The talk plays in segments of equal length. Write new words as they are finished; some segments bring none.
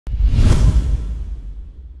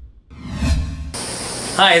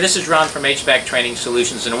Hi, this is Ron from HVAC Training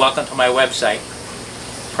Solutions, and welcome to my website.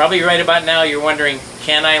 Probably right about now you're wondering,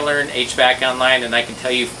 can I learn HVAC online? And I can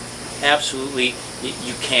tell you, absolutely,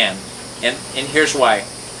 you can. And here's why.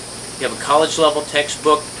 You have a college level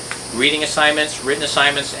textbook, reading assignments, written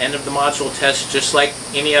assignments, end of the module test, just like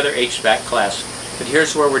any other HVAC class. But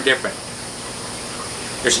here's where we're different.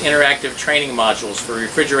 There's interactive training modules for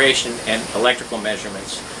refrigeration and electrical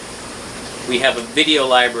measurements. We have a video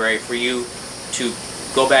library for you to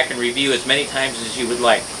go back and review as many times as you would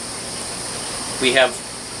like. We have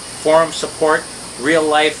forum support, real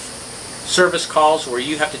life service calls where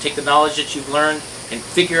you have to take the knowledge that you've learned and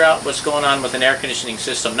figure out what's going on with an air conditioning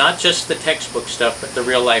system. Not just the textbook stuff, but the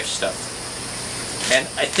real life stuff. And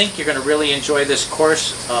I think you're going to really enjoy this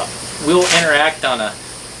course. We'll interact on a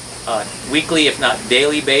weekly, if not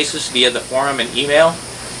daily basis via the forum and email.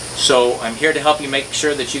 So I'm here to help you make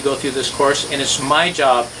sure that you go through this course, and it's my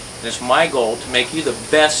job and it's my goal to make you the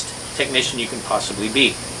best technician you can possibly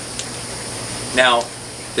be. Now,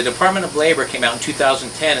 the Department of Labor came out in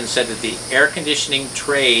 2010 and said that the air conditioning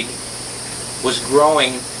trade was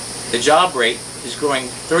growing, the job rate is growing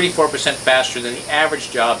 34% faster than the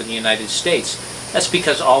average job in the United States. That's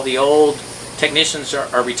because all the old technicians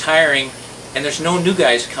are retiring and there's no new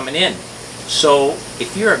guys coming in. So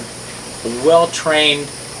if you're a well-trained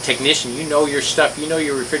technician, you know your stuff, you know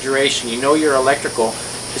your refrigeration, you know your electrical,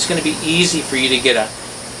 it's going to be easy for you to get a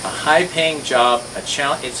high-paying job.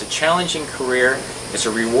 It's a challenging career, it's a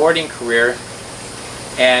rewarding career,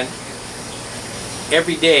 and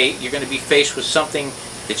every day you're going to be faced with something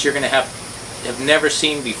that you're going to have never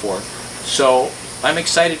seen before. So I'm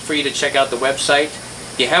excited for you to check out the website.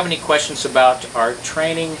 If you have any questions about our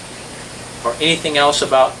training or anything else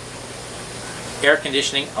about air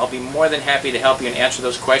conditioning, I'll be more than happy to help you and answer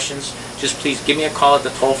those questions. Just please give me a call at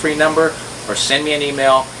the toll-free number or send me an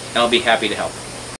email and I'll be happy to help.